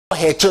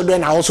her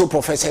children are also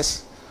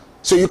professors.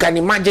 So you can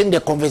imagine the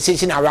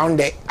conversation around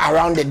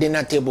the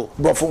dinner table.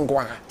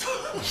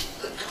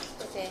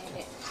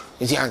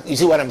 You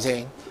see what I'm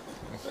saying?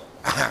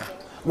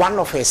 One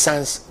of her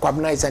sons,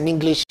 Kwabna, is an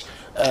English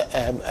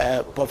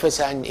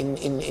professor in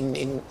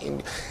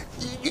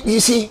you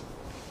see,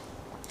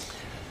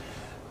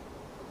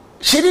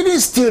 she didn't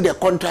steal the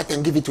contract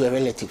and give it to her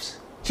relatives.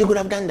 She could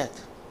have done that.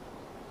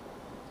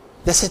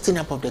 The setting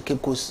up of the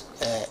Cape Coast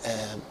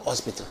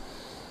hospital.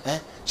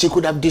 She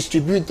could have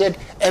distributed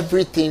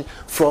everything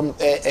from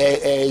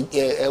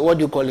what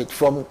do you call it?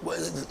 From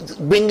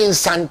bringing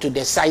sand to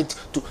the site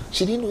to.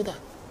 She didn't do that.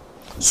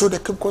 So the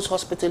Cape Coast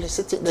Hospital is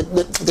sitting.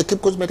 The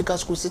Cape Coast Medical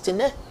School is sitting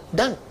there,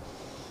 done,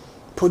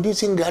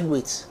 producing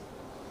graduates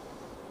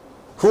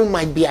who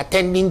might be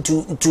attending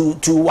to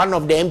one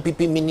of the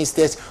MPP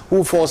ministers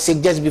who fall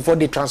sick just before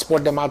they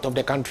transport them out of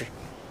the country.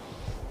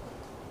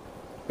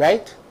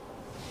 Right?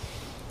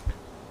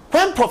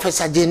 When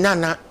Professor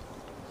Jenana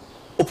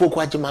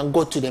Opoku-Agyeman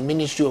got to the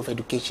Ministry of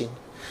Education,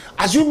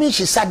 assuming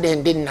she sat there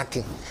and did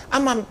nothing,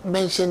 I'ma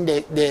mention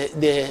the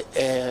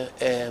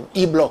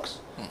e-blocks.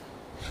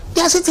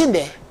 They are sitting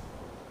there.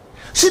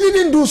 She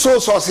didn't do soul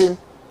sourcing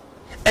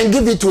and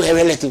give it to her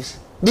relatives.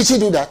 Did she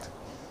do that?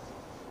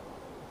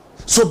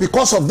 So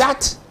because of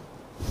that,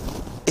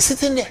 it's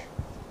sitting there.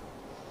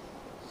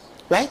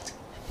 Right?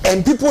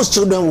 And people's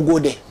children will go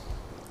there.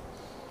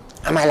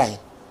 Am I lying?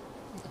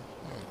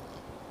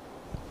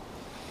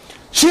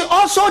 She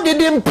also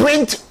didn't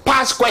print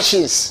past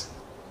questions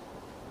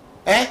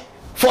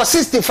for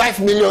 65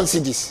 million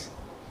cedis.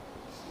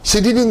 She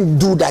didn't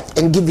do that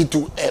and give it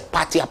to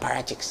party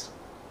apparatchiks.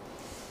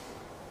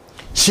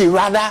 She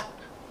rather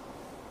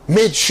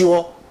made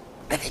sure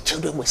that the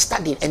children were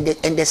studying, and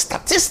the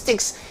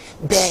statistics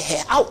bear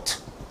her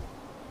out.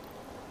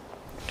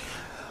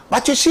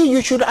 But you see,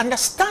 you should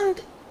understand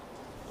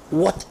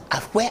where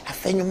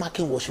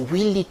Afenyomakin was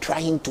really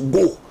trying to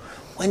go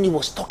when he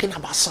was talking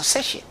about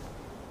succession.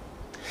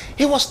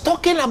 He was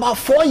talking about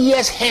 4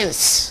 years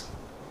hence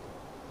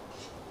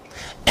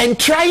and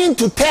trying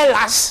to tell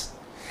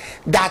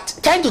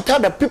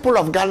the people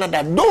of Ghana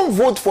that don't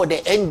vote for the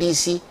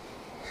NDC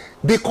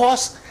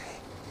because,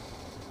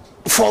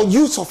 for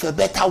use of a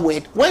better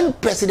word, when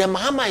President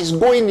Mahama is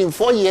going in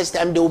 4 years'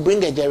 time, they will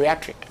bring a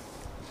geriatric.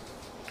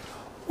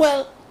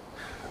 Well,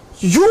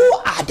 you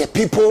are the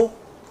people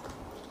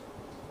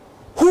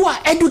who are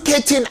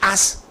educating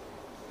us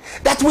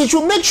that we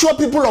should make sure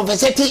people of a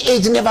certain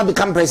age never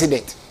become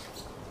president.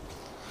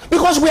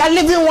 Because we are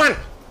living one.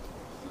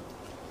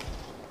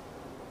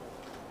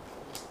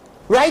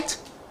 Right?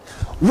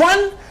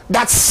 One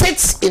that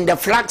sits in the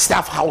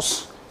Flagstaff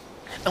house,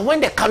 and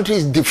when the country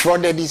is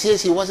defrauded, he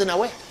says he wasn't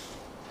aware.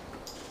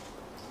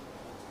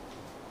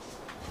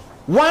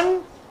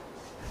 One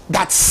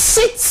that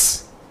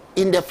sits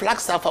in the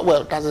Flagstaff,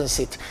 well, doesn't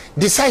sit,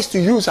 decides to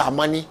use our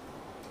money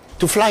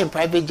to fly in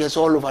private jets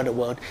all over the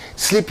world,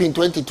 sleep in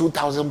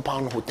 22,000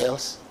 pound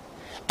hotels.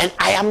 And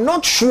I am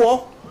not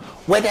sure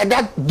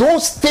whether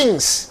those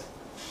things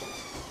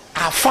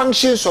are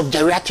functions of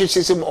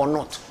geriatricism or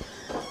not.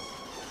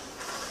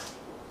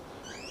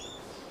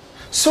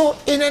 So,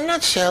 in a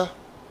nutshell,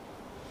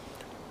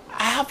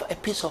 I have a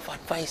piece of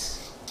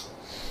advice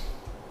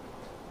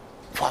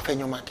for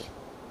Afenyomakin.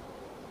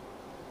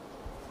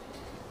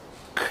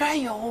 Cry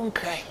your own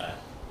cry.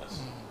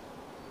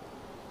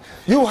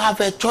 You have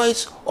a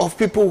choice of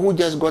people who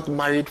just got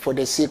married for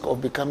the sake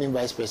of becoming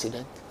vice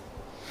president.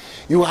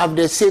 You have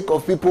the sake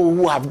of people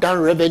who have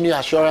done revenue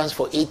assurance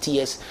for 8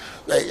 years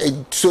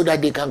so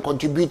that they can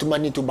contribute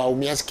money to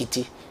Baumia's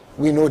kitty.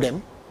 We know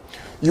them.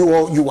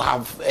 You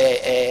have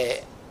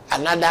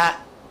another,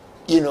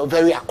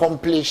 very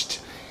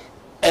accomplished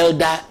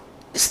elder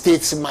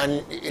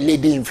statesman,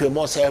 lady in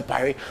famous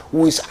Paris,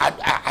 who is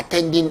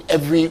attending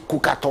every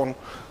cookathon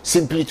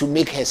simply to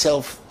make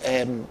herself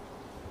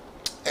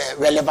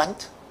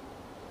relevant.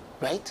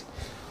 Right?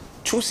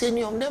 Choose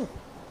any of them.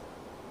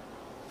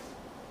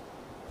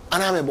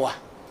 Anameboa.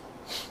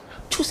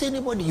 Choose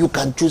anybody. You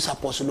can choose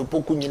Apostle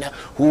Opoku-Nyina,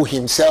 who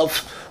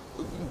himself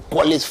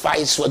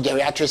qualifies for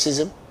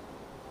geriatricism.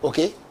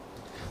 Okay?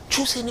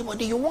 Choose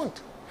anybody you want.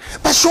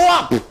 But show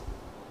up.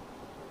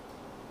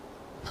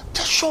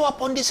 Just show up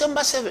on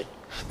December 7th.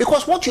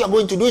 Because what you are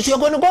going to do is you are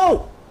going to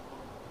go.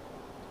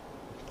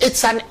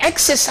 It's an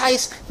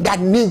exercise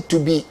that needs to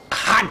be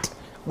had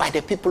by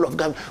the people of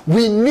Ghana.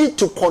 We need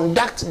to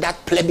conduct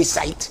that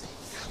plebiscite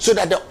so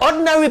that the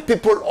ordinary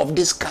people of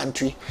this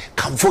country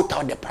can vote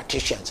out the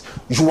partitions.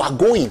 You are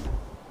going.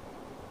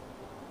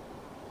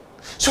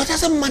 So it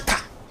doesn't matter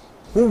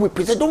who we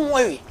present. Don't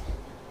worry.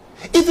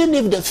 Even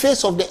if the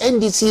face of the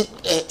NDC,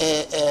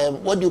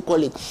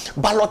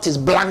 ballot is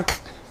blank,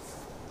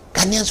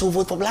 Ghanaians will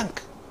vote for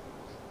blank.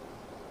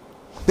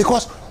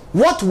 Because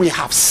what we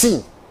have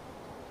seen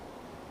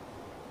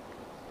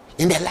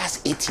in the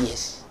last 8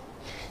 years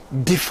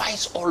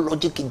defies all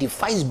logic, it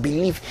defies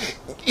belief.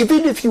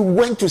 Even if you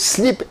went to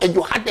sleep and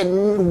you had a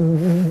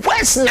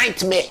worst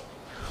nightmare,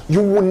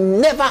 you would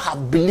never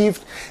have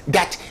believed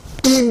that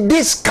in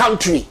this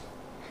country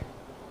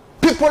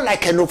people people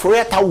like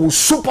Enoforiata will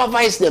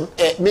supervise the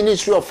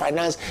Ministry of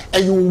Finance,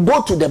 and you will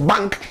go to the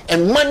bank,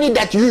 and money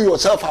that you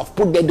yourself have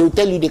put there, they will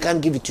tell you they can't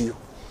give it to you.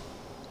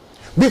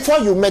 Before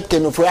you met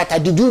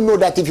Enoforiata, did you know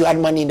that if you had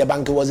money in the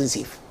bank, it wasn't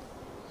safe?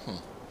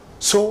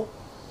 So,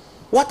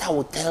 what I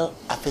would tell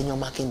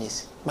Afenyomakin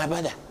is, my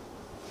brother,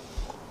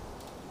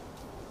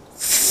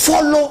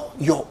 follow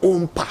your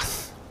own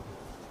path.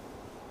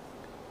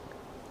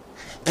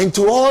 And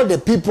to all the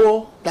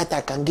people that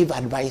I can give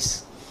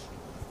advice,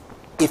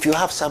 if you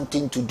have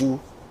something to do,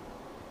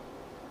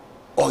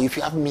 or if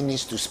you have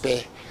minutes to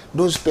spare,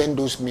 don't spend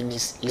those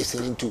minutes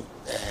listening to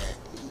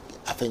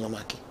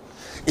Afenyomaki.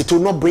 It will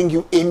not bring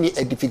you any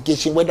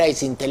edification, whether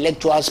it's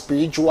intellectual,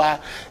 spiritual,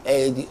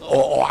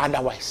 or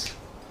otherwise.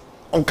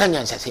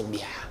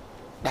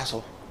 That's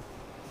all.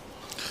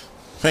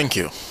 Thank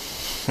you.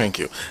 Thank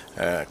you.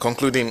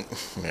 Concluding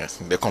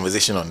the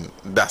conversation on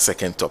that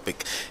second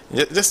topic,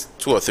 just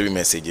 2 or 3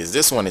 messages.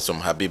 This one is from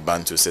Habib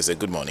Bantu, says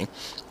good morning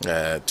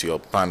to your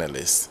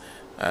panelists.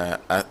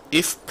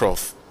 If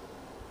Prof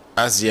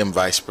as GM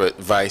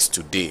vice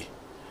today,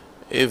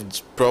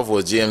 if Prof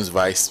was GM's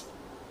vice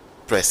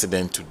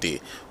president today,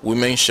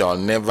 women shall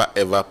never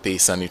ever pay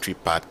sanitary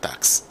pad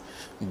tax.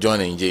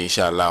 John and Jay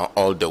shall allow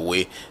all the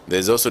way.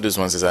 There's also this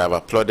one says, I have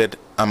applauded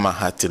Amma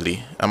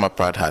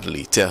Proud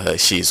heartily. Tell her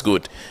she is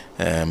good.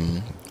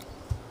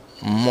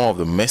 More of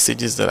the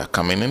messages that are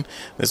coming in.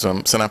 This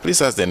one, Sana,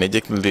 please ask the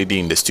energetic lady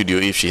in the studio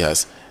if she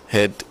has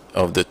heard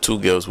of the 2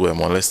 girls who were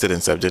molested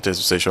and subjected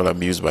to sexual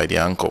abuse by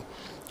their uncle.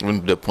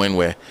 Even to the point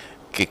where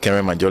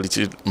Kekere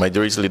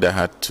majority leader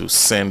had to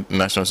send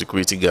national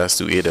security guards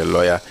to aid a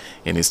lawyer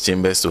in his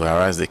chambers to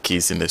harass the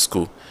kids in the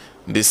school.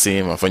 This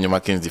same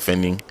Afenyomakin is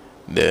defending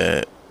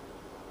the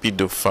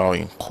pedophile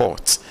in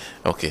court.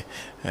 Okay,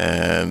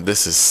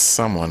 this is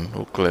someone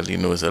who clearly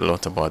knows a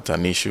lot about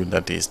an issue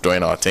that is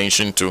drawing our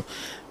attention to.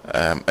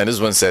 And this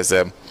one says,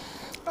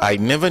 I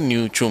never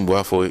knew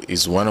Chumbuafo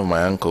is one of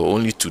my uncle,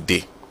 only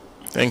today.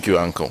 Thank you,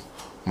 uncle.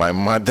 My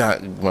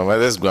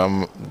mother's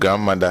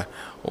grandmother,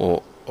 I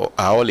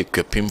all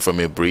equip him from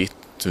a breed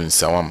to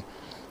Nsawam,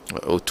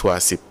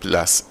 Otuasi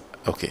plus.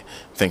 Okay,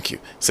 thank you.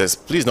 Says,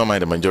 please don't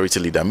mind the majority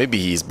leader. Maybe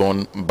he is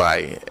born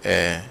by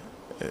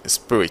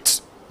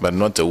spirit, but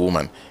not a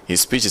woman.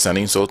 His speech is an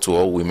insult to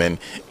all women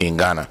in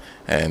Ghana.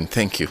 And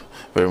thank you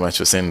very much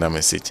for sending that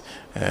message.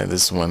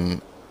 This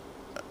one,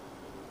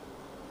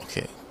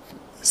 okay,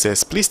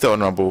 says, please tell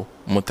Honorable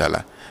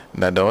Mutala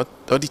that the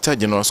Auditor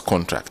General's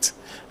contract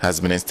has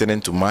been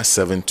extended to March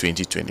 7,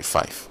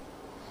 2025.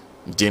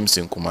 James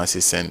Nkumasi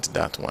sent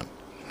that one.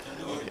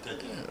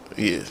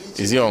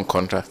 Is he on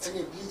contract?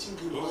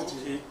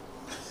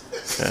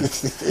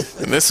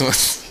 This one.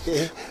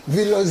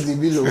 Villos the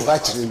Billo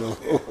watch, you know.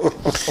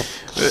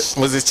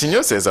 Moses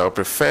Chinyo says, I would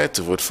prefer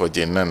to vote for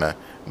Jenana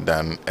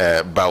than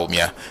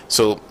Baumia.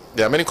 So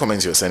there are many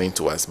comments you're sending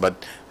to us, but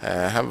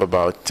I have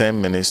about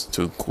 10 minutes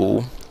to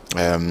go.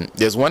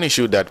 There's one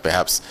issue that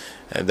perhaps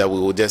that we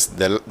will just,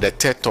 the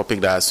third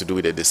topic that has to do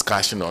with the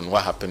discussion on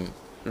what happened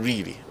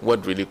really,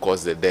 what really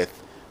caused the death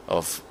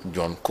of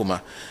John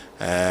Kuma.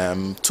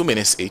 2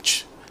 minutes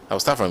each. I'll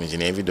start from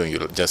Engineer, even though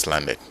you just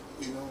landed.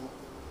 You know,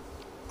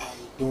 I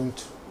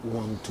don't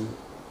want to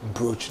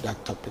broach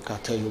that topic. I'll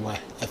tell you why.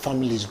 A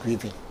family is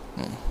grieving.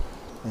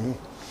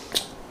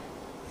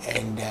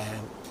 And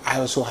I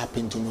also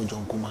happen to know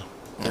John Kuma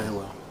very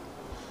well.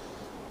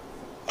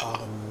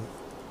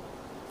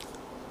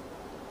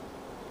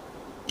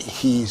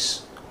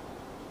 He's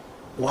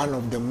one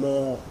of the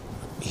more,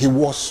 he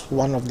was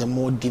one of the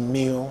more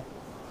demure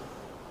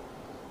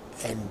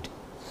and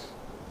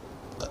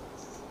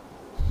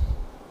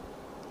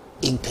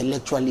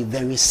intellectually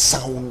very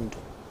sound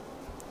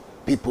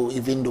people,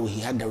 even though he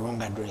had the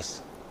wrong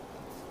address.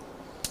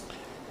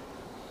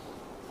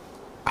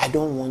 I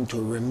don't want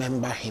to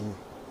remember him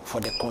for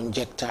the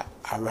conjecture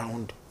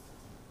around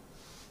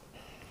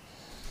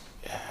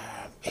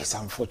his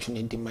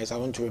unfortunate demise. I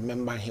want to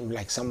remember him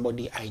like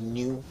somebody I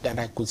knew that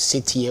I could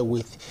sit here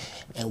with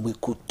and we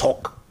could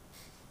talk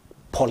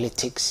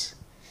politics.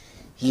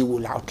 He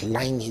will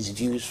outline his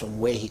views from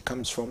where he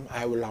comes from.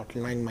 I will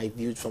outline my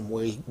views from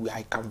where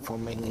I come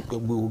from, and we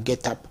will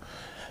get up,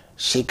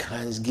 shake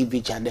hands, give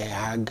each other a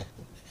hug,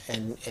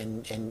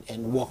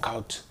 and walk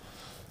out,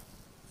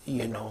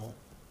 you know.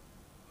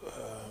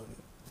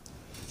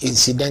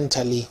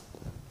 Incidentally,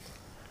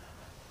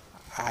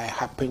 I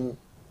happen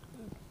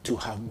to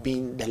have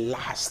been the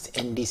last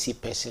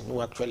NDC person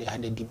who actually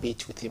had a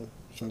debate with him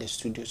in the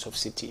studios of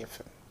City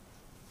FM.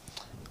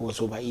 It was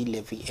over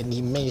E-Levy, and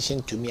he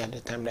mentioned to me at the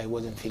time that I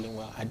wasn't feeling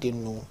well. I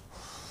didn't know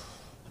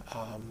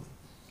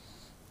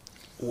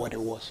what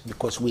it was,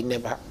 because we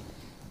never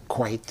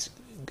quite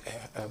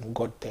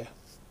got there.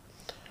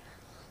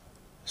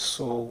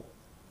 So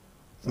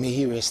may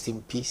he rest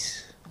in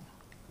peace.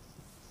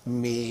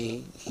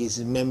 May his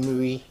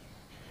memory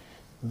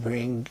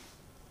bring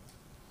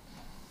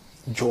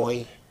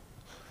joy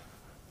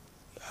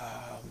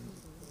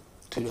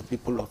to the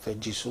people of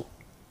Ejisu.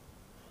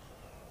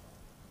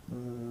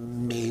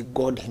 May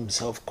God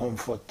himself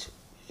comfort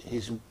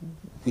his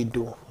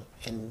widow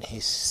and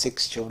his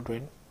 6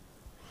 children,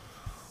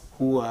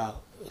 who are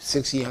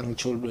 6 young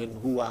children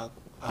who are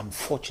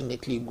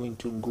unfortunately going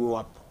to grow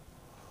up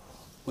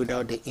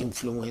without the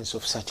influence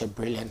of such a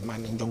brilliant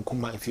man. And John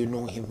Kuma, if you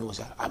know him, he was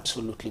an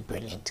absolutely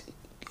brilliant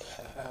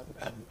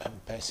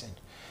person.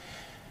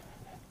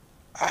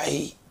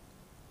 And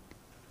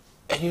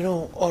you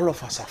know, all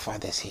of us are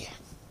fathers here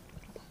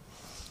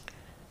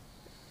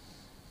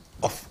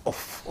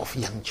of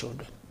young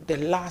children. The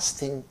last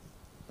thing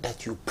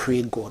that you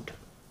pray God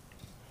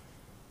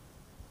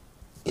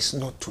is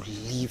not to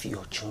leave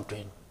your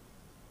children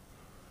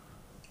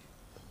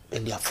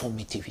in their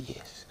formative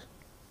years.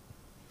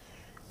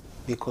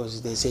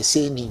 Because there's a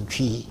saying in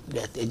Tree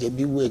that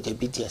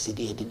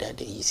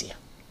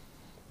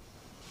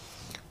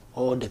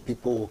all the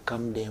people will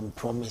come there and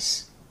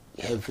promise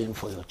heaven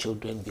for your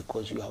children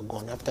because you are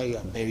gone. After you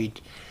are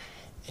buried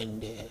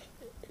and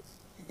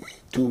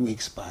 2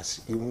 weeks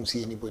pass, you won't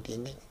see anybody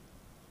again.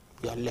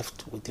 You are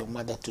left with your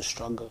mother to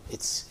struggle.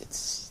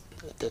 It's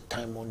the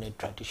time-honored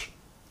tradition.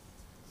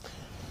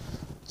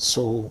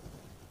 So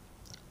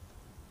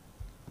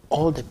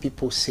all the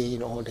people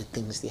saying all the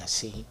things they are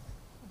saying,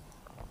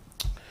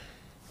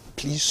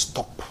 please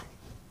stop,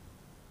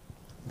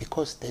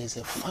 because there is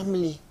a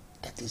family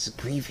that is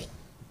grieving.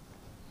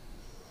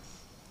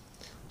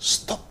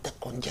 Stop the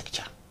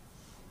conjecture,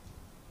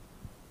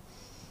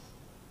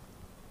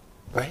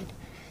 right?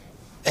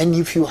 And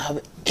if you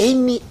have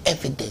any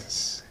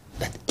evidence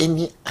that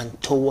any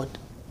untoward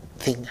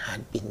thing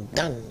had been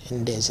done,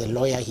 and there's a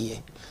lawyer here,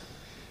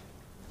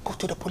 go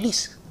to the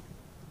police.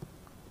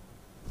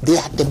 They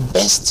are the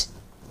best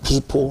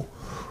people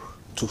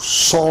to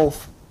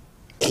solve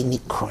any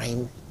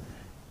crime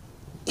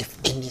if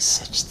any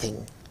such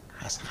thing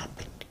has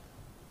happened.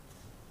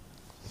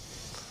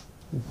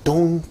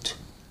 Don't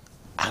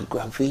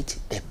aggravate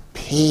the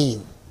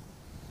pain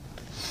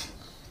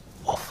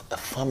of a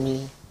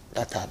family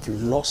that had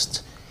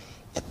lost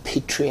a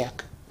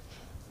patriarch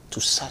to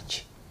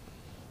such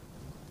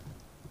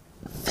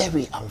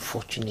very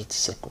unfortunate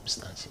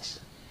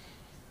circumstances.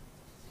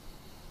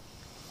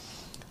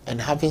 And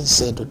having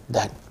said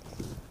that,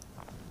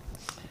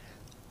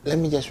 let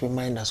me just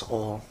remind us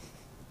all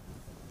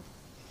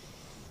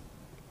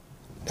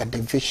that the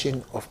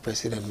vision of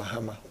President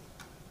Mahama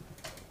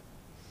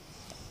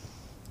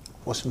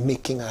was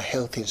making our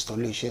health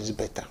installations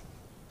better,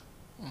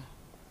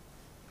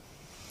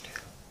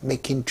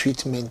 making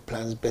treatment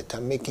plans better,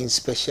 making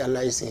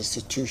specialized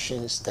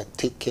institutions that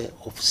take care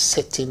of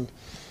certain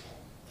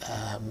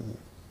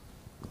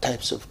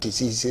types of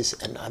diseases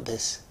and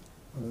others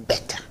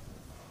better,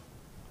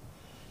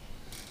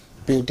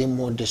 building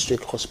more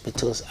district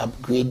hospitals,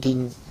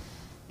 upgrading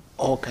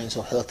all kinds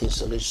of health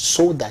installations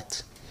so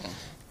that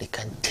they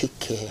can take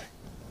care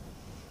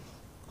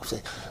of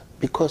it.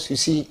 Because you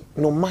see,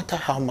 no matter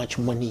how much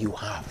money you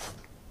have,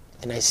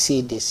 and I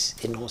say this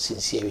in all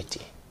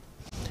sincerity,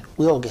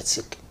 we all get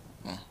sick.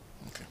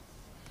 Okay.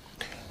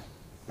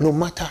 No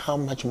matter how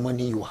much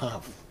money you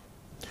have,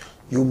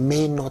 you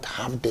may not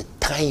have the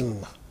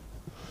time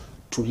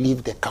to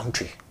leave the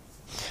country,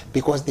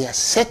 because there are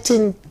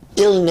certain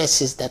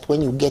illnesses that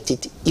when you get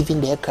it, even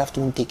the aircraft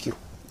won't take you.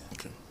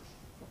 Okay.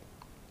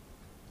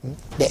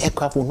 The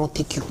aircraft will not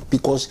take you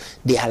because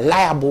they are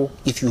liable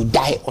if you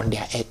die on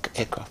their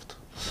aircraft.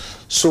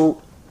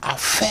 So our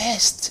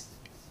first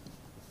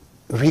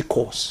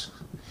recourse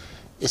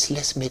is,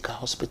 let's make our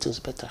hospitals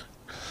better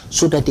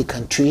so that they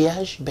can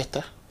triage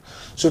better,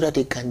 so that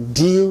they can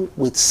deal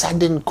with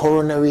sudden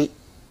coronary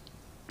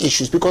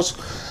issues. Because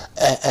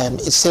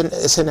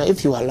Senna,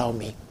 if you allow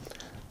me,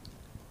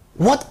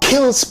 what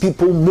kills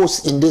people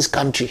most in this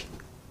country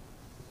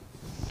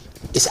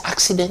is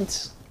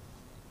accidents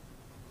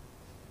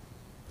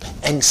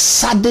and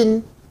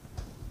sudden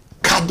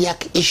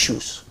cardiac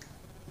issues.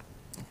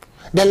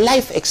 The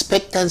life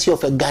expectancy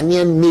of a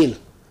Ghanaian male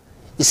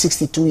is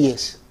 62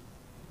 years.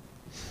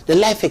 The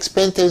life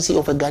expectancy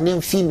of a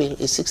Ghanaian female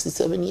is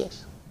 67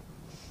 years.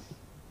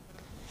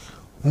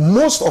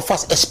 Most of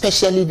us,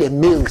 especially the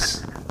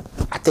males,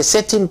 at a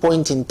certain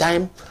point in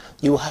time,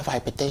 you will have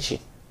hypertension.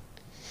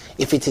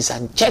 If it is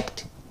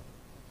unchecked,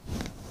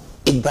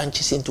 it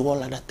branches into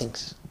all other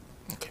things.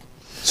 Okay.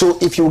 So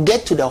if you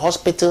get to the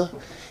hospital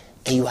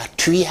and you are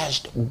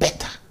triaged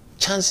better,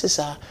 chances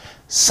are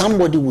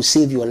somebody will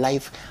save your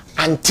life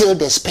until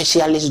the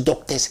specialist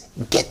doctors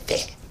get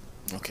there.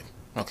 Okay.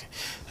 Okay.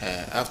 I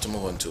have to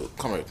move on to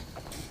Comrade.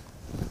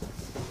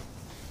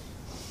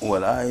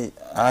 Well,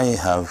 I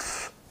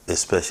have a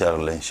special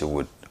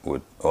relationship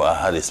or I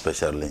had a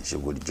special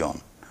relationship with John.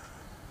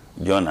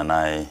 John and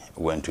I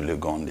went to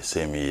Legon the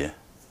same year.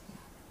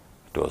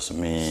 It was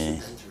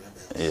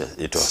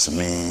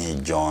me,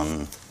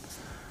 John,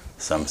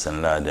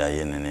 Samson Lada,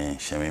 Yenene,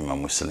 Shamima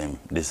Muslim.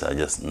 These are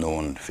just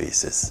known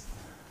faces.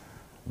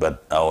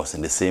 But I was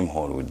in the same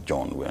hall with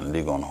John. We were in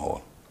Legon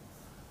Hall.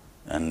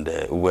 And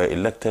we were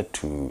elected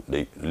to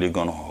the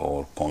Legon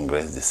Hall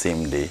Congress the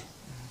same day.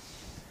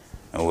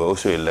 And we were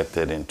also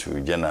elected into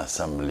General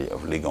Assembly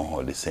of Legon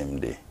Hall the same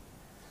day.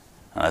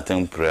 And I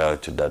think prior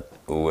to that,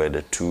 we were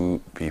the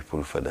two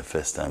people for the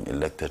first time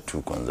elected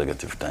 2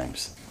 consecutive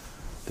times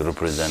to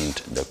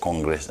represent the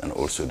Congress and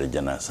also the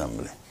General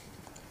Assembly.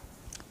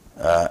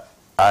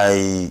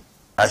 I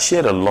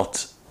shared a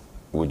lot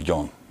with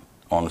John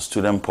on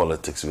student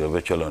politics. We were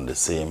virtually on the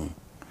same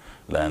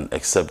line,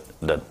 except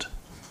that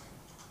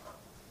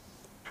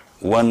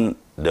when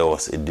there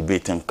was a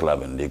debating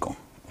club in Legon,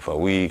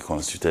 we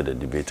constituted a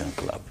debating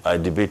club. I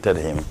debated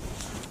him,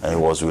 and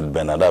he was with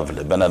Bernard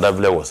Avile. Bernard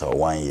Avile was our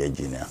 1-year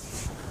junior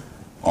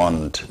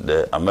on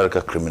the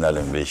American criminal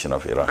invasion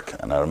of Iraq.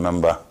 And I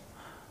remember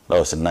that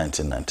was in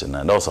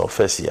 1999. That was our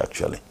first year,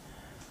 actually,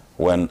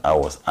 when I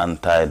was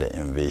anti the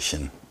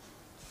invasion.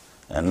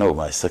 And no,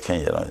 my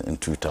second year in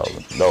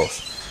 2000.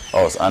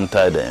 I was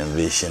anti the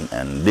invasion,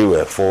 and they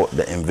were for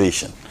the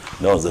invasion.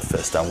 That was the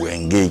first time we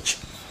engaged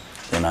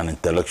in an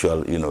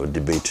intellectual,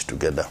 debate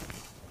together.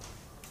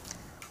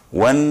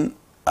 When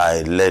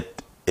I led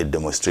a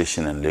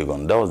demonstration in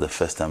Legon, that was the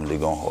first time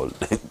Legon held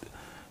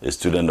a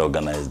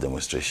student-organized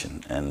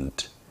demonstration. And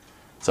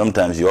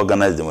sometimes you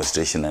organize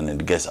demonstration and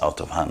it gets out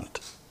of hand.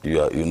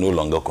 You no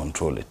longer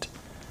control it.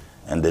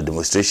 And the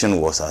demonstration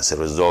was as a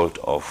result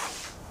of,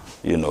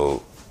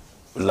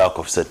 lack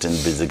of certain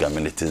basic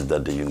amenities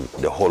that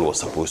the hall was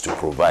supposed to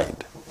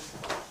provide.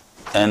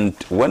 And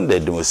when the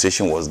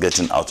demonstration was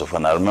getting out of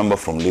hand, I remember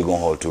from Legon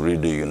Hall to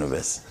Radio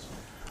University,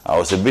 I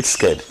was a bit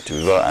scared, to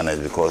be very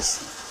honest,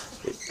 because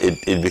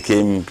it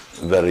became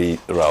very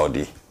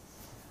rowdy.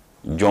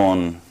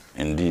 John,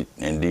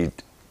 indeed,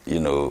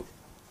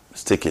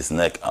 stick his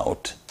neck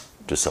out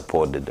to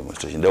support the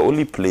demonstration. The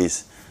only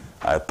place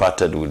I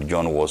parted with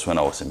John was when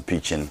I was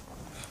impeaching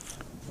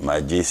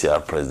my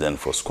JCR president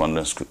for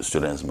squandering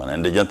students' money.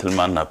 And the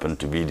gentleman happened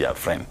to be their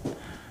friend.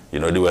 They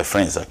were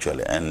friends,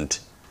 actually. And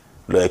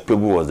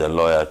Ekpebu was the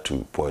lawyer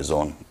to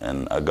Poison,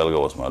 and Agalga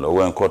was my lawyer. We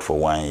were in court for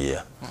 1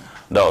 year.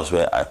 That was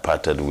where I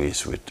parted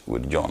ways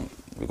with John,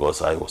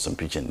 because I was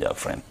impeaching their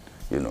friend,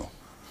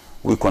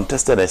 We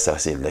contested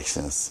SRC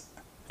elections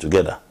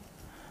together.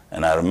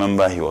 And I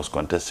remember he was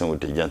contesting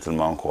with a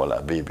gentleman called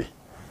Abebe.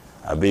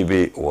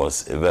 Abebe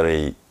was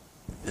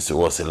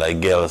like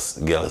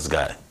girls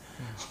guy.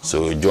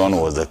 So John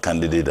was the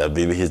candidate.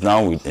 Abebe, he's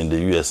now in the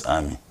U.S.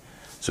 Army.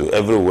 So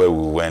everywhere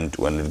we went,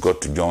 when it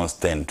got to John's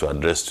turn to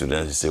address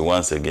students, he said,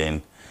 once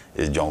again,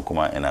 it's John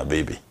Kuma and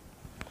Abebe.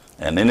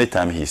 And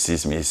anytime he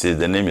sees me, he says,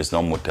 the name is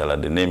not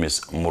Mutala, the name is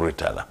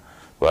Muritala.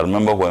 But I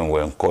remember when we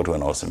were in court,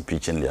 when I was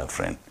impeaching their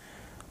friend,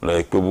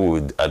 people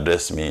would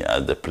address me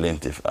as the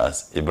plaintiff,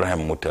 as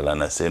Ibrahim Mutala,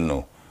 and I say,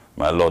 no,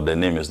 my lord, the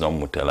name is not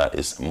Mutala,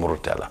 it's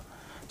Muritala.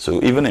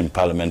 So even in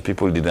Parliament,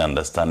 people didn't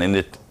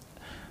understand.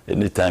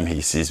 Anytime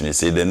he sees me,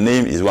 say, the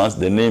name is not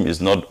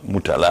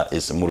Mutala,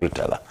 it's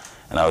Muritala.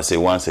 And I would say,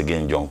 once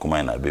again, John Kuma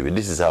and Abebe.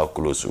 This is how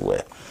close we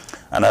were.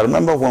 And I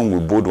remember when we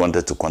both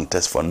wanted to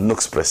contest for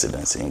Nook's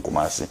presidency in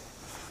Kumasi.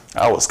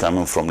 I was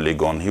coming from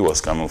Legon, he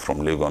was coming from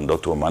Legon.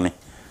 Dr. Omani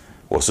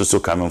was also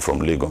coming from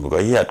Legon,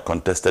 because he had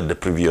contested the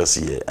previous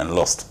year and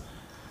lost.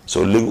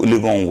 So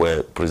Legon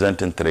were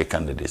presenting 3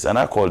 candidates, and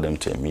I called them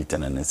to a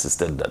meeting and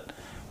insisted that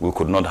we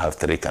could not have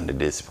 3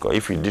 candidates, because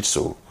if we did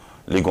so,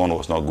 Legon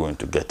was not going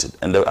to get it.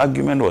 And the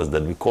argument was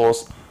that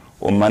because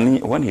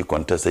Omani, when he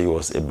contested, he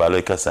was a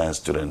biological science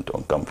student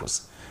on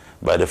campus.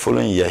 By the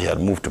following year, he had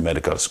moved to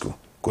medical school,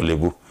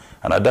 Kolegu.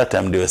 And at that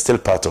time, they were still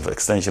part of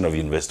extension of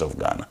University of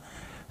Ghana.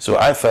 So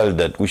I felt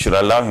that we should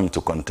allow him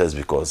to contest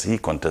because he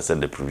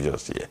contested the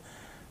previous year.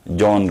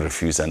 John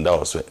refused, and that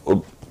was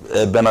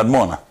when Bernard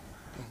Mona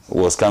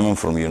was coming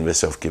from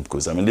University of Cape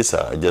Coast. I mean, these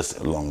are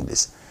just long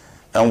days.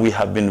 And we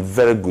have been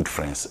very good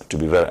friends, to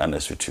be very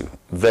honest with you.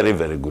 Very,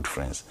 very good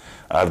friends.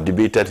 I've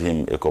debated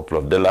him a couple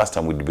of... The last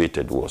time we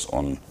debated was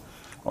on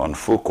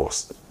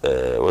Focus.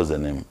 What's the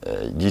name?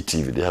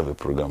 GTV. They have a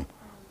program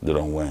there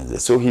on Wednesday.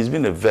 So he's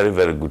been a very,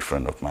 very good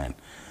friend of mine.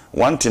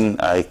 One thing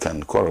I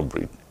can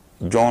corroborate,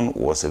 John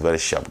was a very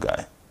sharp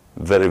guy.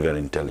 Very, very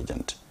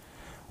intelligent.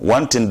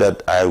 One thing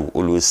that I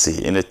always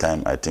say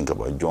anytime I think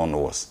about John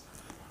was,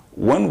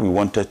 when we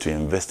wanted to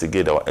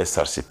investigate our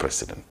SRC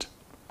president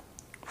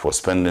for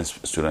spending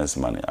students'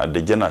 money at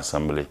the General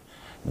Assembly,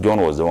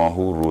 John was the one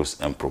who rose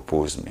and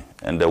proposed me,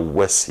 and the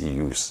words he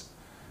used.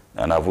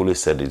 And I've always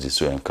said it is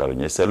so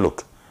encouraging. He said,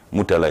 look,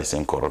 Mutala is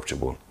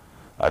incorruptible.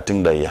 I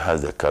think that he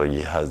has the courage,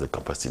 he has the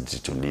capacity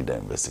to lead the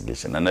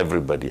investigation, and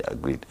everybody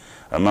agreed.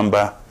 I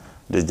remember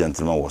this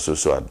gentleman was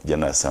also at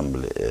General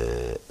Assembly,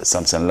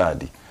 Samson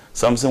Ladi.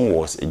 Samson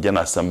was a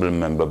General Assembly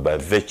member by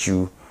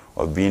virtue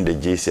of being the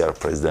JCR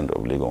president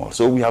of Legon.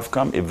 So we have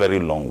come a very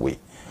long way.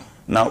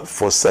 Now,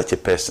 for such a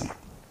person,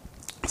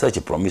 such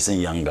a promising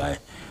young guy,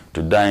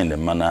 to die in the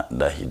manner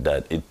that he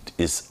died, it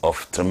is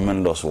of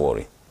tremendous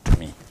worry to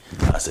me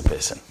as a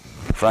person,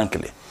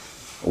 frankly.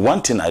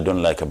 One thing I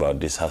don't like about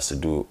this has to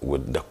do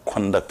with the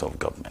conduct of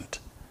government.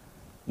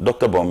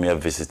 Dr. Baumia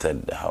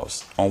visited the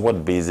house. On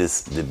what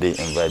basis did they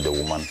invite the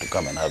woman to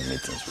come and have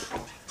meetings with her?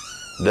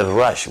 The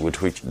rush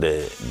with which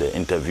the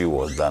interview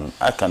was done,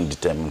 I can't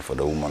determine for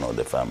the woman or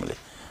the family,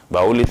 but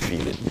I only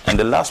feel it. And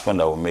the last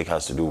point I will make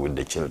has to do with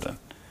the children.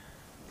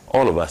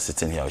 All of us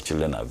sitting here, our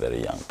children are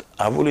very young.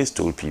 I've always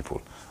told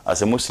people,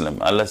 as a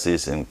Muslim, Allah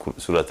says in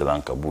Surah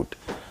Al-Ankabut,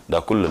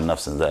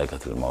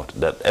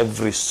 that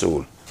every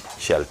soul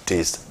shall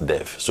taste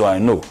death. So I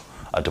know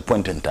at a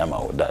point in time I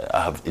will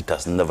die. It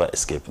has never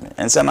escaped me.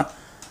 And Sana,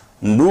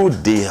 no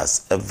day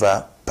has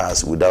ever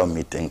passed without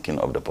me thinking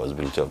of the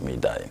possibility of me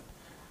dying.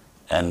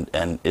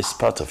 And it's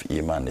part of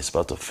Iman, it's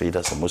part of faith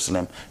as a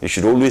Muslim. You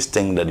should always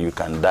think that you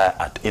can die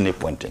at any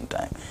point in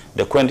time.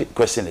 The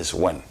question is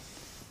when.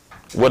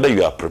 Whether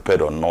you are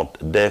prepared or not,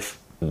 death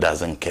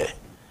doesn't care.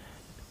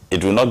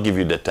 It will not give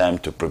you the time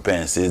to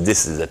prepare and say,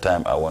 this is the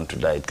time I want to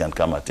die. It can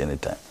come at any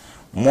time.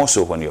 More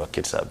so when your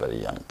kids are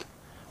very young.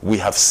 We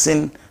have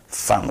seen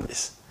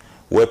families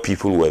where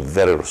people were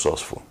very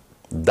resourceful,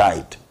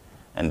 died,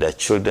 and their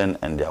children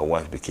and their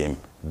wife became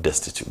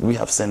destitute. We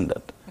have seen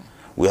that.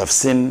 We have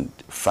seen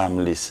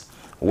families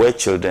where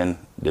children,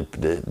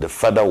 the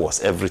father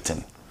was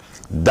everything,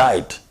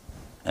 died,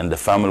 and the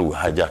family will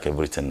hijack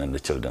everything and the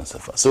children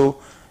suffer. So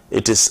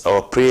it is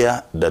our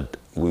prayer that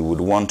we would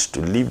want to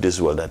leave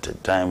this world at a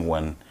time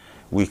when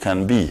we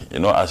can be,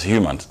 as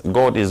humans.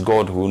 God is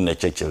God who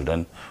nurtures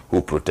children,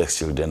 who protects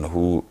children,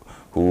 who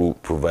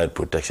provide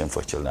protection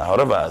for children.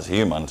 However, as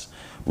humans,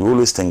 we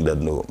always think that,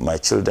 no, my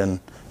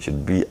children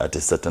should be at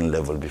a certain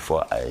level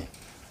before I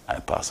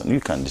pass on. You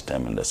can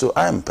determine that. So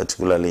I am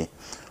particularly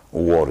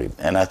worried,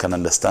 and I can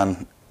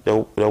understand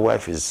the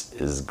wife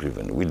is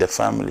grieving with the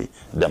family,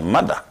 the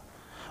mother.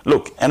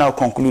 Look, and I'll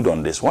conclude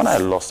on this. When I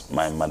lost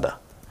my mother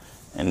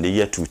in the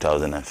year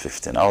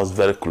 2015, I was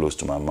very close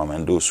to my mom,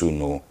 and those who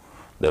know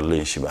the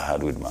relationship I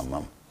had with my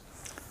mom,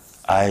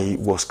 I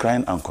was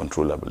crying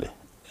uncontrollably.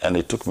 And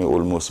it took me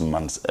almost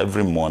months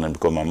every morning,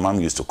 because my mom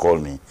used to call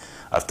me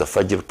after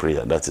Fajr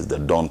prayer, that is the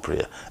dawn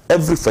prayer.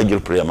 Every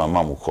Fajr prayer, my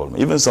mom would call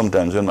me. Even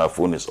sometimes when my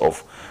phone is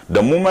off,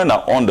 the moment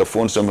I'm on the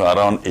phone somewhere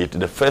around 8,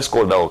 the first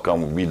call that will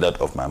come will be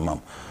that of my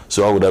mom.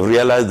 So I would have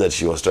realized that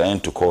she was trying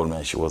to call me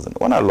and she wasn't.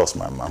 When I lost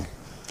my mom,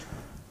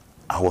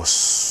 I was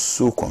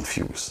so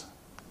confused.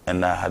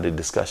 And I had a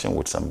discussion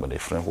with somebody, a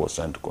friend who was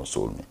trying to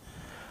console me.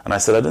 And I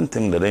said, I don't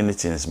think that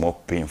anything is more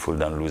painful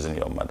than losing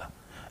your mother.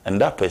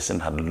 And that person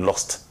had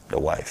lost the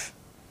wife.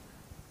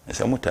 I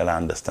said, Mutala, I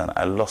understand.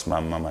 I lost my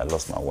mom, I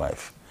lost my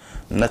wife.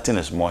 Nothing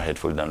is more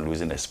hurtful than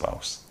losing a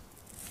spouse.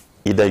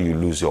 Either you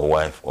lose your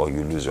wife or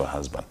you lose your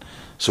husband.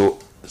 So,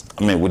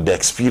 with the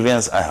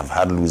experience I have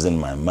had losing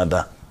my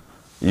mother,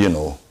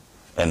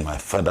 and my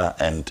father,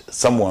 and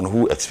someone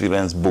who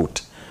experienced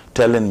both,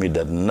 telling me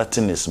that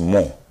nothing is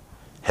more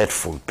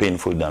hurtful,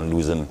 painful than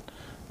losing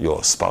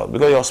your spouse.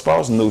 Because your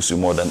spouse knows you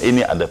more than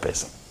any other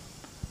person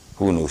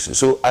who knows you.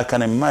 So I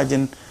can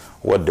imagine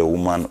what the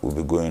woman will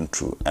be going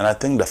through. And I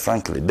think that,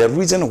 frankly, the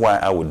reason why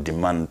I would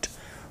demand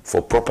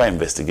for proper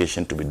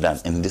investigation to be done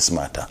in this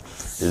matter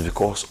is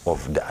because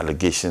of the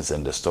allegations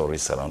and the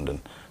stories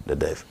surrounding the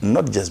death.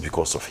 Not just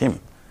because of him.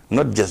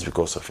 Not just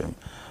because of him.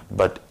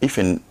 But if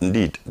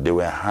indeed there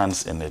were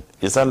hands in it,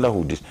 it's Allah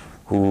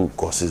who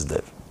causes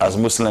death. As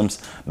Muslims,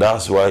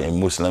 that's why in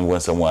Muslim,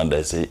 when someone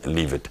dies, say,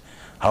 leave it.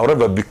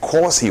 However,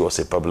 because he was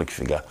a public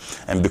figure,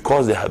 and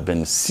because there have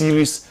been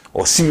serious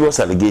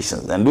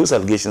allegations, and those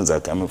allegations are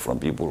coming from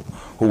people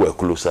who were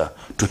closer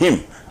to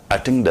him, I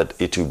think that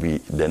it will be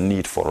the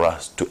need for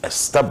us to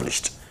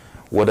establish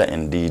whether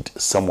indeed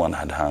someone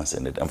had hands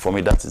in it. And for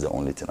me, that is the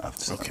only thing I have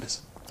to say on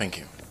this. Thank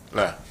you.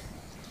 La.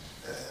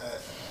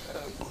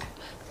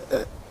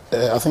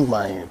 I think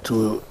my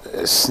two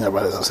senior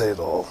brothers have said it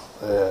all.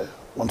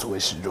 Want to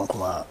wish John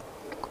Kumar,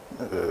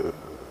 I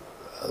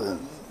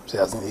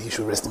think he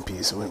should rest in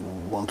peace. We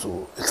want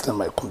to extend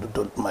my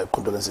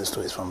condolences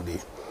to his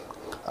family.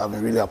 I've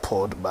been really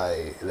appalled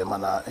by the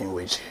manner in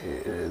which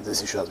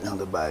this issue has been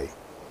handled by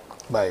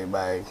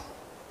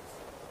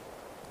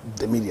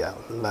the media,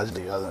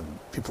 largely,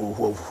 people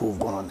who have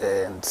gone on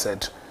there and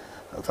said,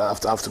 I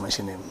have to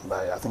mention him,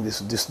 but I think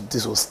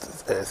this was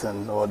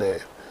thing, or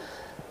the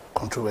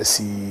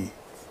controversy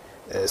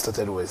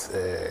started with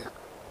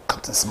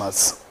Captain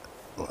Smart's,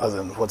 as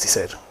in what he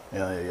said. You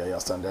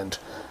understand?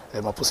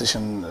 And my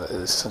position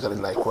is essentially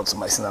like what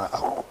my senior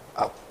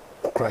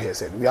Akra here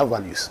said. We have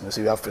values,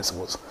 we have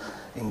principles.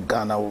 In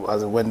Ghana,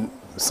 as when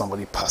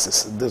somebody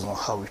passes, this is not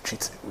how we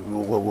treat it.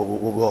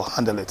 We'll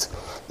handle it.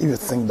 If you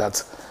think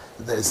that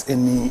there's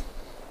any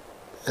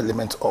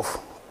element of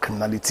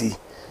criminality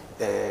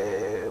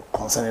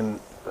concerning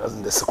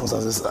the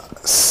circumstances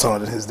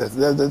surrounding his death,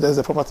 there's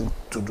a proper thing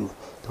to do.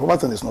 The proper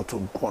thing is not to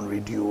go on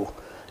radio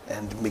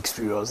and make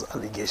spurious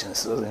allegations.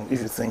 So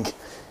if you think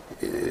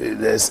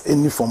there's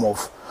any form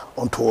of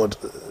untoward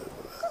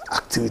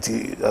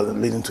activity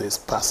leading to his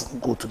passing,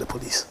 go to the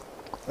police.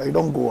 You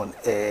don't go on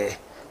air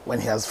when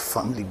he has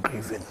family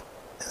grieving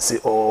and say,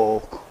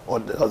 the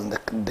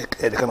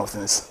kind of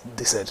things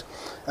they said.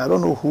 I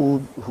don't know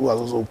who has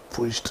also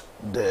pushed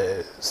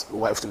the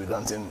wife to be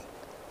granting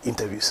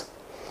interviews.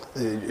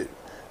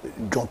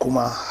 John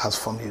Kumar has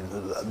family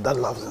that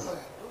loves him. Don't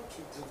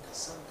you think that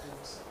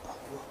sometimes you are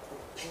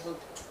compelled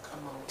to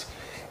come out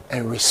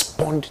and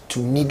respond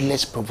to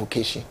needless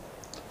provocation?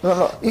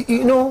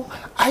 You know,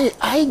 I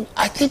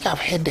think I've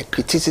heard the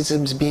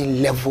criticisms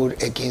being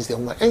leveled against the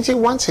woman. And see,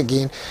 once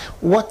again,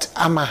 what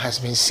Amma has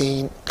been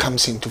saying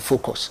comes into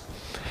focus.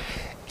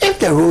 If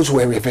the roles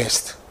were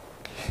reversed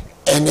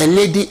and a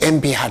lady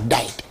MP had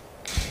died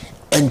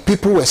and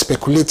people were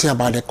speculating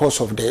about the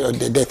cause of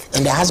the death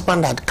and the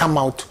husband had come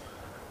out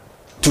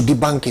to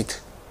debunk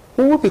it,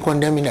 who would be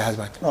condemning the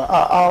husband? No,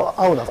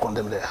 I would have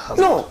condemned the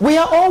husband. No, we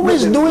are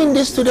always doing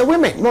this to the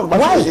women. No, but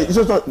why? It's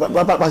just not,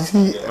 but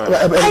see,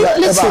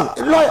 Listen,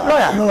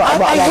 lawyer,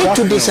 I hate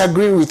to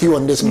disagree with you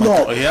on this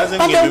matter. He hasn't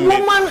But the given me-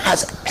 woman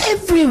has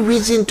every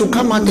reason to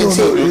come out and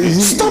say,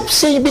 stop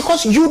saying,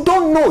 because you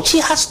don't know. She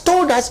has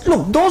told us,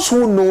 look, those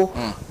who know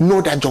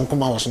that John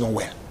Kuma was not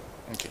well.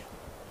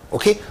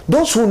 Okay?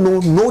 Those who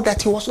know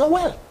that he was not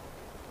well.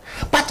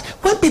 But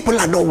when people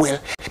are not well,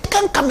 they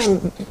can't come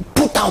and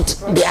put out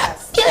their...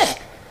 Yeah.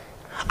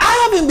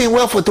 I haven't been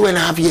well for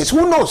 2.5 years.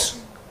 Who knows?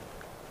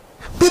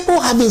 People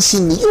haven't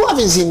seen me. You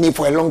haven't seen me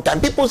for a long time.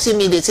 People see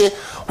me, they say,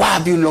 why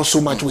have you lost so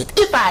much weight?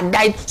 If I had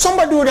died,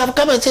 somebody would have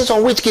come and said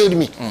some weight killed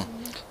me.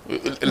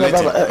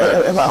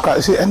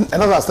 See,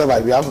 another aspect,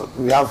 like we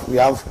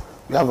have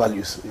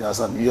values. You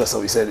understand? You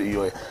yourself, you said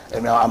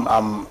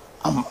I'm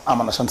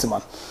an Ashanti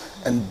man,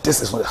 and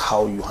this is not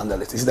how you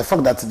handle it. It's the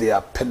fact that they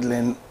are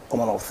peddling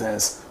all of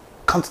things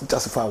can't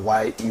justify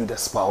why you, the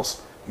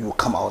spouse, you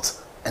come out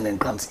and then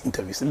grant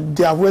interviews.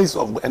 There are ways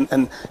of,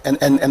 and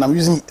I'm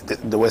using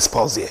the word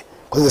spouse here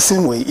because the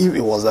same way if it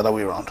was the other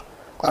way around.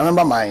 I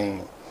remember my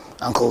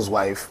uncle's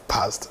wife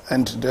passed,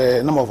 and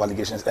the number of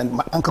allegations, and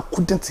my uncle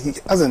couldn't.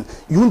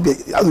 You'll be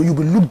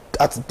looked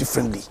at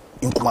differently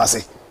in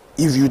Kumasi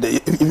if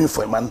even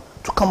for a man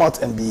to come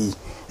out and be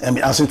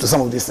answering to some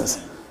of these things.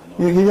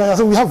 You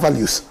understand? We have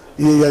values.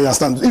 You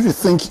understand? If you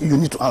think you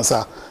need to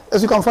answer,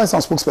 as you can find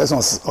some spokesperson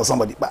or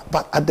somebody,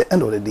 but at the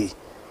end of the day,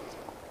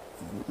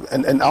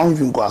 and I don't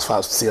even go as far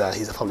as to say that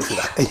he's a public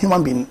figure. A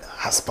human being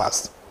has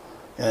passed.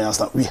 You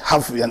understand? We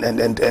have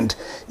and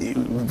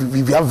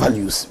we have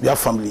values. We have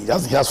family. He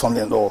has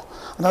family and all.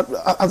 And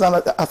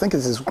I think it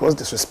is gross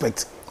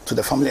disrespect to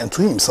the family and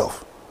to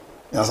himself.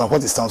 You understand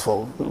what it stands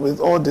for with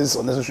all this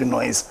unnecessary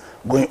noise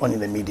going on in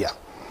the media.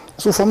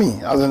 So for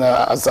me,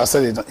 as I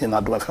said in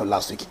our FM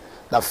last week,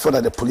 that I felt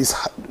that the police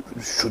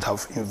should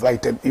have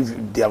invited, if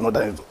they have not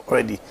done it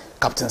already,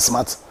 Captain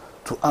Smart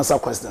to answer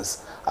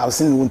questions. I've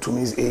seen even to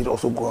his aide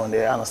also go on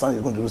there. I understand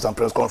he's going to do some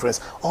press conference.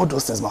 All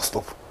those things must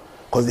stop.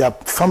 Because there are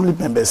family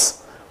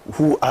members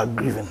who are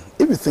grieving.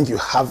 If you think you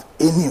have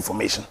any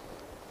information,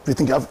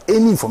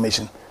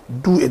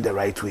 do it the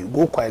right way.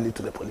 Go quietly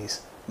to the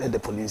police. Let the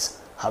police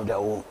have their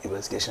own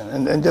investigation.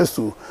 And just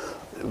to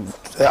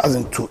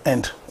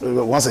end,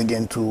 once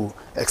again, to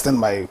extend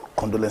my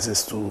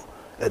condolences to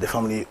the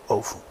family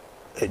of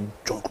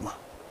John Kuma.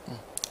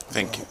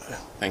 Thank you.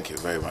 Thank you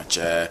very much.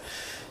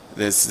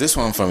 There's this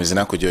one from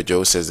Izinako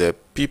Jojo says that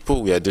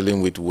people we are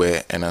dealing with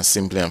were and are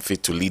simply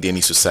unfit to lead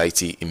any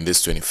society in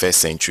this 21st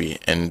century.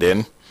 And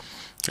then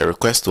a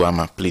request to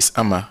Amma, please,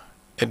 Amma,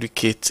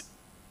 educate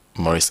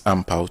Maurice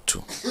Ampao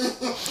too.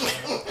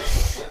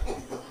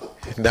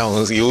 That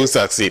one, you will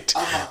succeed.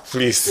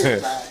 Please.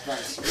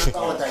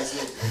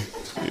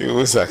 You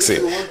will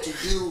succeed.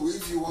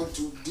 If you want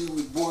to deal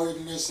with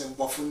boringness and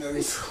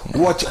buffoonery,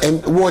 watch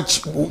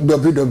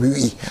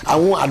WWE. I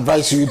won't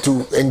advise you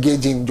to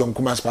engage in John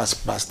Kuma's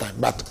pastime,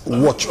 but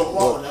watch.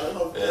 No,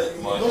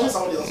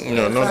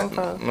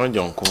 not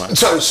John Kuma.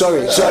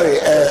 Sorry.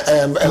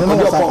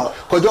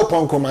 Kojo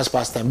Pon Kuma's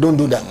pastime. Don't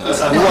do that. Watch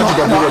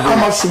WWE. How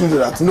much should we do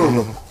that?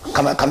 No.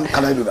 Can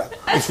I do that?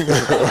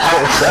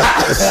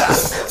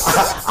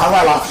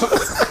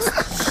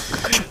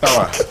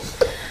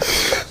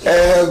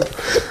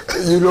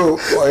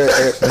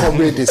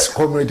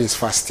 Comrade is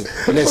fasting.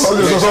 Let's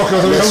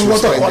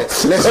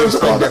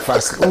respect the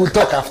fast. We'll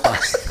talk after.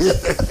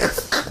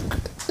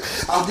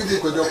 I'll give you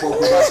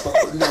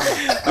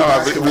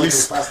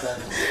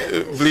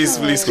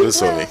Please close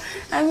for me.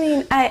 I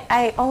mean,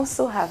 I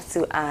also have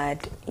to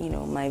add,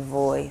 my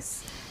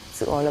voice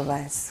to all of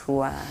us who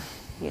are,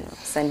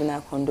 sending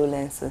our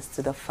condolences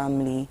to the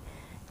family,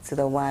 to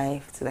the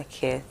wife, to the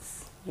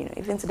kids,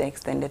 even to the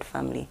extended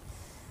family.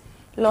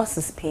 Loss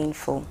is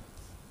painful,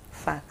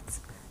 fact,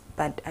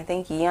 but I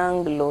think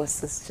young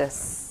loss is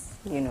just,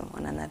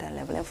 on another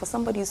level. And for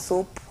somebody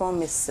so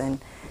promising,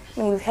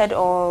 we've had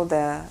all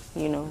the,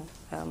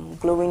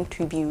 glowing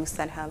tributes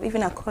that have,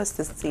 even across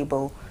this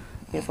table,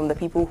 from the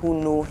people who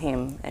know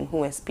him and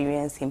who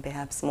experience him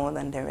perhaps more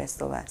than the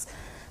rest of us.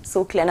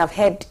 So clear, and I've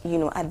heard,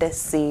 others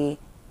say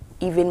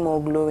even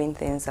more glowing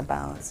things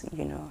about,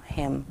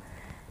 him.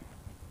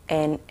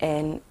 And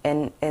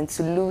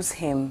to lose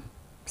him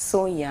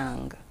so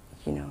young,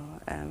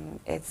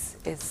 it's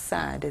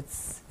sad,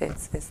 it's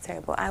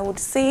terrible. I would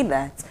say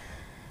that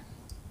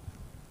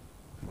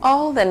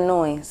all the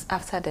noise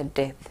after the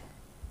death,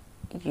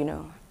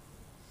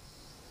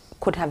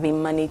 could have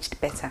been managed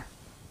better.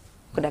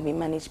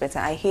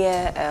 I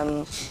hear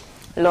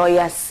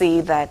lawyers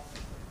say that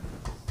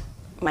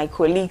my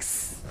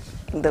colleagues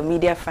the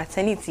media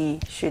fraternity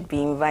should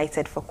be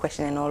invited for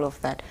question and all of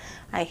that.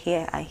 I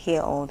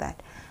hear all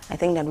that. I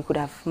think that we could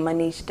have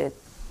managed it,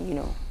 you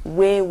know,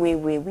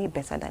 way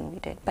better than we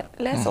did. But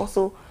let's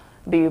also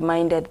be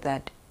reminded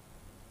that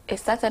it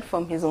started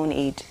from his own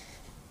aid.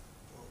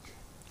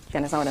 You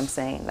understand what I'm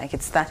saying? Like,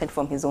 it started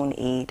from his own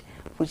aid,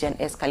 which then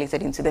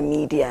escalated into the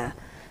media,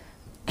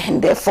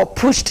 and therefore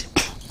pushed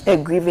a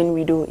grieving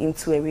widow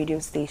into a radio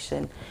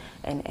station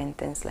and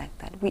things like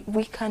that.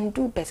 We can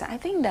do better. I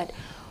think that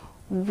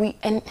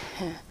and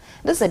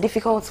this is a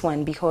difficult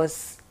one,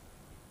 because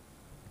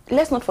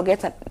let's not forget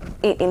that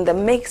in the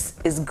mix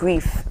is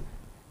grief.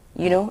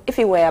 You know, if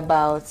it were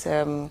about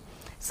some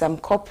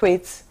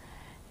corporate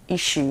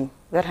issue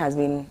that has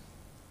been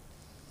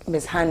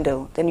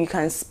mishandled, then you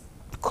can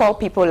call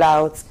people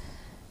out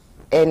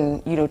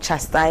and, you know,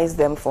 chastise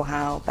them for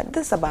how. But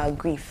this is about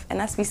grief. And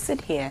as we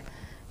sit here,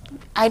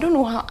 I don't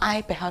know how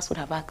I perhaps would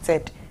have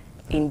acted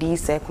in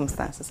these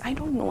circumstances. I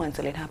don't know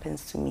until it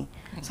happens to me.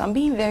 So I'm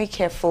being very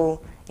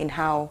careful in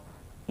how,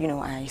 you know,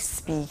 I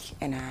speak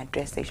and I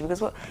address the issue,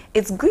 because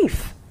it's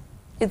grief.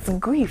 It's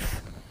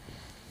grief.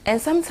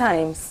 And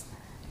sometimes,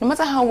 no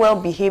matter how well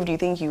behaved you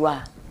think you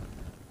are,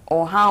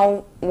 or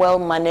how well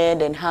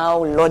mannered and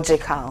how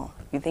logical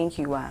you think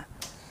you are,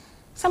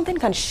 something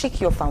can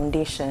shake your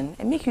foundation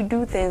and make you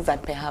do things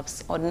that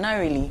perhaps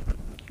ordinarily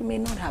you may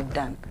not have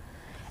done.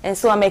 And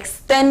so I'm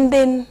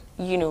extending,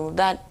 you know,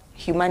 that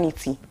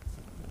humanity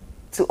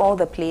to all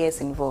the players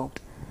involved.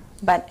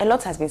 But a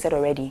lot has been said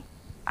already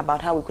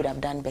about how we could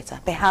have done better.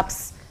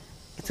 Perhaps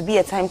it will be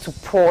a time to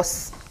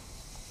pause,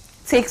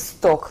 take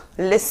stock,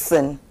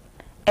 listen,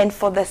 and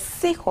for the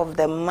sake of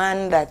the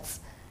man that,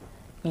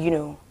 you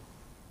know,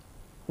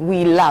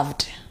 we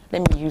loved,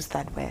 let me use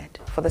that word,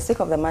 for the sake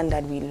of the man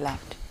that we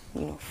loved,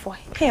 you know, for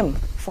him,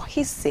 for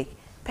his sake,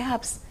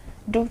 perhaps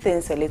do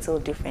things a little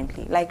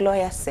differently. Like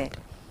lawyer said,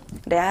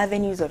 there are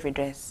avenues of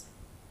redress,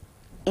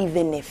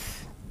 even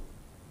if,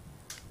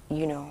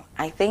 you know,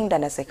 I think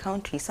that as a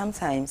country,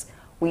 sometimes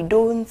we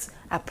don't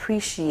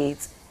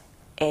appreciate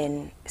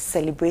and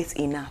celebrate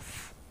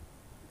enough.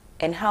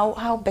 And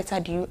how better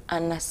do you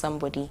honor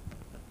somebody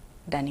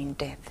than in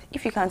death?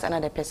 If you can't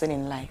honor the person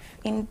in life,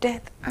 in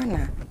death,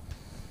 honor.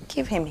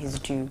 Give him his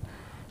due.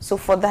 So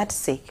for that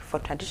sake, for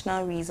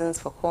traditional reasons,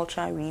 for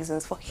cultural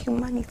reasons, for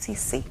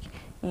humanity's sake,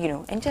 you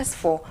know, and just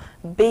for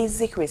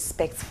basic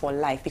respect for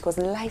life, because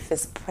life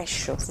is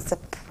precious. It's a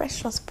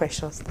precious,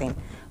 precious thing.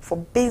 For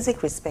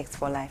basic respect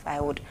for life, I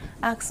would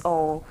ask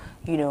all,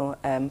 you know,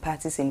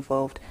 parties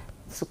involved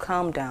to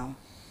calm down,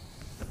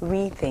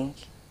 rethink,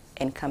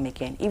 and come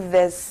again. If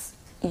there's,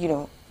 you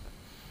know,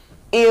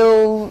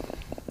 ill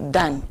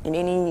done in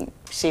any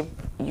shape,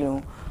 you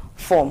know,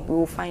 form, we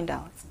will find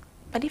out.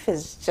 But if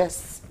it's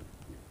just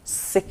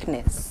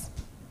sickness,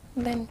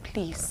 then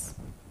please,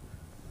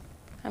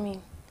 I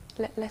mean,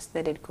 let's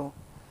let it go.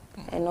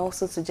 And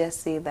also to just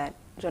say that,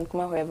 John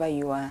Kumar, wherever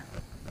you are,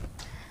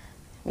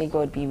 may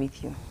God be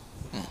with you.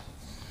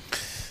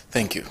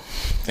 Thank you.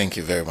 Thank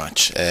you very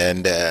much.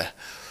 And,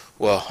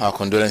 well, our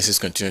condolences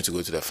continue to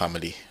go to the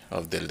family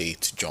of the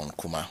late John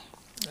Kumar.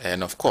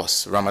 And, of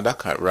course, Ramadan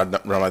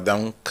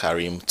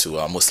Kareem to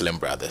our Muslim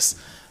brothers.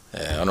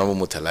 Honorable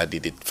Mutala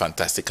did it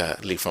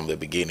fantastically from the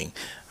beginning.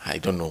 I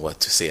don't know what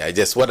to say.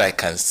 What I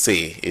can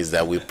say is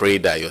that we pray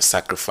that your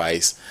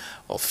sacrifice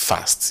of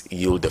fast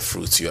yield the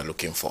fruits you are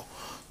looking for.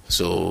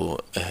 So,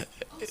 I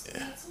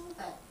told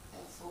that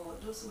for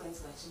those who went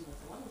to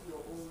Achimota, one of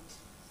your old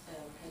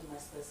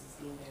headmasters is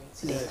being buried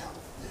today.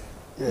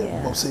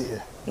 Yeah.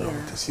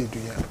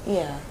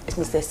 It's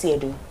Mr.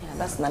 Siedu. Yeah,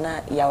 that's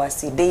Nana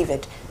Yawasi,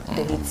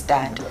 David's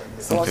dad.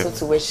 So also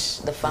to wish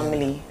the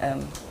family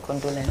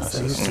condolences.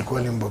 I used to call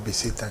him Bobby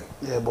Satan.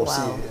 Yeah, Bobby.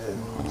 Wow.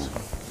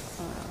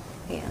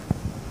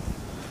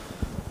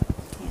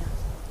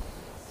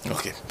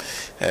 Okay.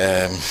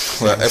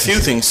 Well, a few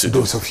things to do.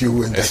 Those of you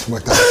who in that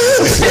matter.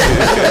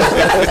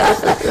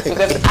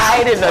 Because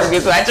I did not go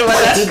to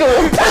Achimota school.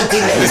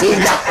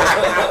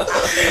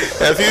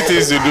 A few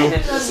things to do.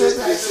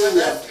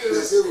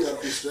 We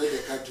have destroyed the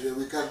country.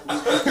 We can't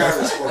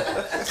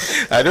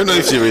respond. I don't know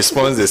if she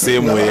responds the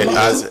same way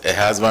as a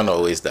husband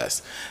always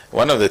does.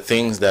 One of the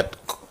things that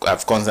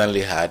I've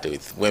constantly had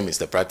with when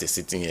Mr. Pratt is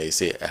sitting here, you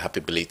say a happy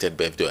belated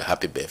birthday or a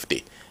happy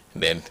birthday.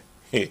 Then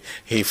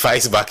he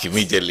fights back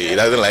immediately. He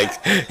doesn't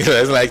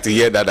like to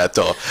hear that at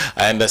all.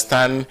 I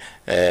understand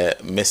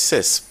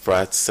Mrs.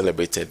 Pratt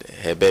celebrated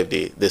her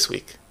birthday this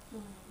week.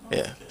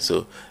 Yeah,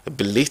 so a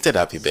belated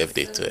happy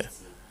birthday to her.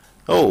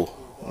 Oh,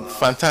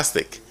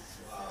 fantastic.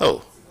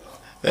 Oh,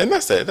 and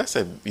that's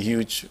a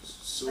huge.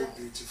 So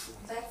beautiful.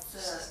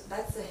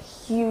 That's a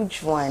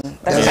huge one.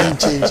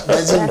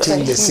 Doesn't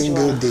change a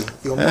single day.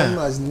 Your mom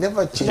has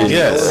never changed.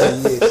 Yes.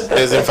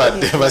 Yes, in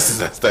fact, ever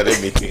since I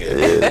started meeting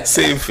her,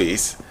 same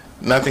face.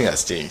 Nothing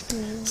has changed.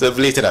 So a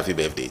belated happy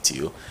birthday to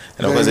you.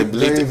 And of course, a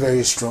belated,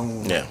 very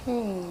strong. Yeah.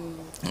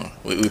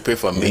 We pray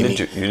for many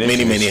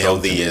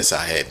healthy years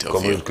ahead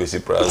of you. Chrissy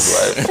Pratt's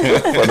wife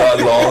for that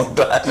long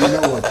time. You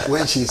know what?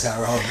 When she's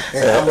around,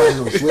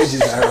 when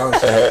she's around,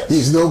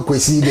 he's no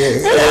Kwesi there.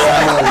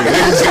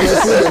 He's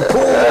Kwesi the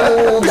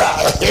poor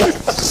guy.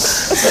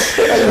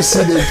 You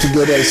see them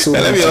together so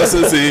and let me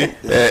also say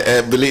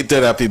a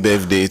belated happy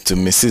birthday to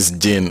Mrs.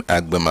 Jane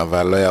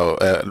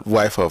Agbemava,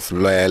 wife of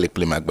lawyer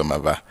Leplim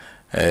Agbemava.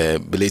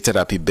 Belated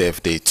happy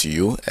birthday to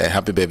you.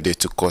 Happy birthday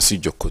to Kosi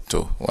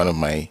Jokoto, one of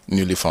my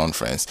newly found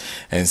friends.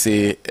 And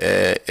say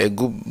a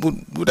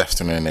good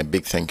afternoon and a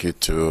big thank you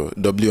to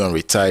W and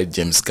retired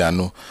James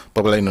Ganu,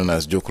 popularly known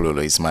as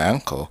Jokololo, is my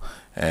uncle,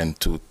 and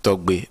to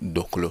Togbe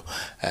Dokolo.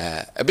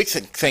 A big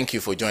thank you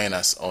for joining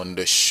us on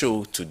the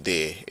show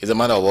today. It's a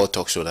matter of all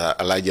talk show,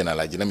 Alhaji and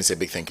Alhaji. Let me say a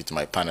big thank you to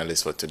my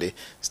panelists for today.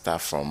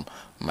 Start from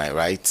my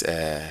right,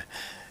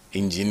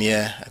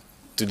 engineer.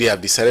 Today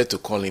I've decided to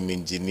call him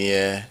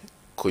Engineer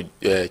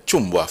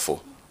Chumbuafo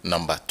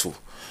number 2.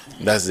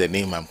 That's the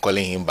name I'm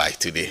calling him by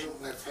today. You know,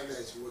 my father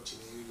is watching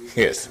you.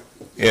 Yes.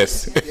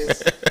 Yes. He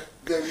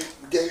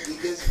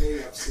gets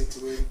very upset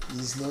when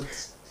he's not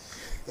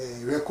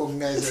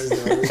recognized as the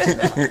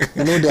original.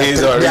 You know,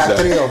 there are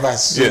 3 of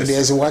us. So yes.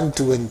 There's 1,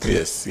 2, and 3.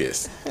 Yes,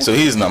 yes. So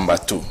he's number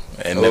 2,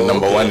 and then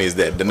number 1 is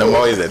there. The number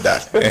 1 is the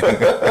dad.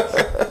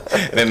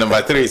 And then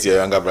number 3 is your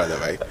younger brother,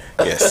 right?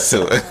 Yes.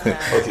 So okay,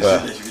 so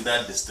there should be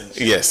that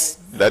distinction. Yes,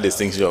 that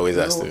distinction always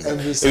has to be.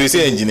 If you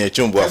say Engineer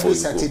Chumbuafo, every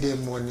Saturday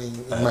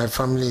morning, my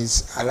family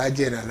is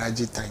Alhaji and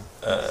Alhaji time.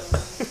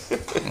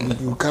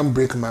 You can't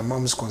break my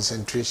mom's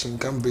concentration, you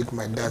can't break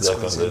my dad's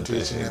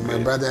concentration, and my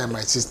brother and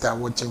my sister are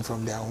watching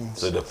from their homes.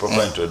 So the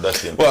proper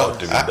introduction. Well,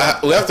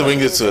 we have to bring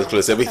it to a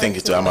close. A big thank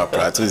you to Amar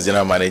Pratt, who is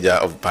General Manager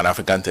of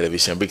Pan-African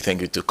Television. Big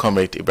thank you to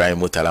Comrade Ibrahim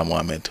Mutala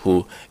Mohammed,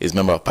 who is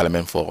Member of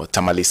Parliament for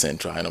Tamale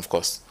Central, and of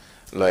course,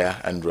 lawyer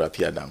Andrew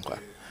Apia Dankwa,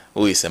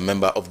 who is a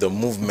member of the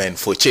Movement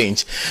for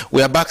Change.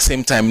 We are back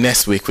same time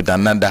next week with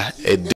another edition.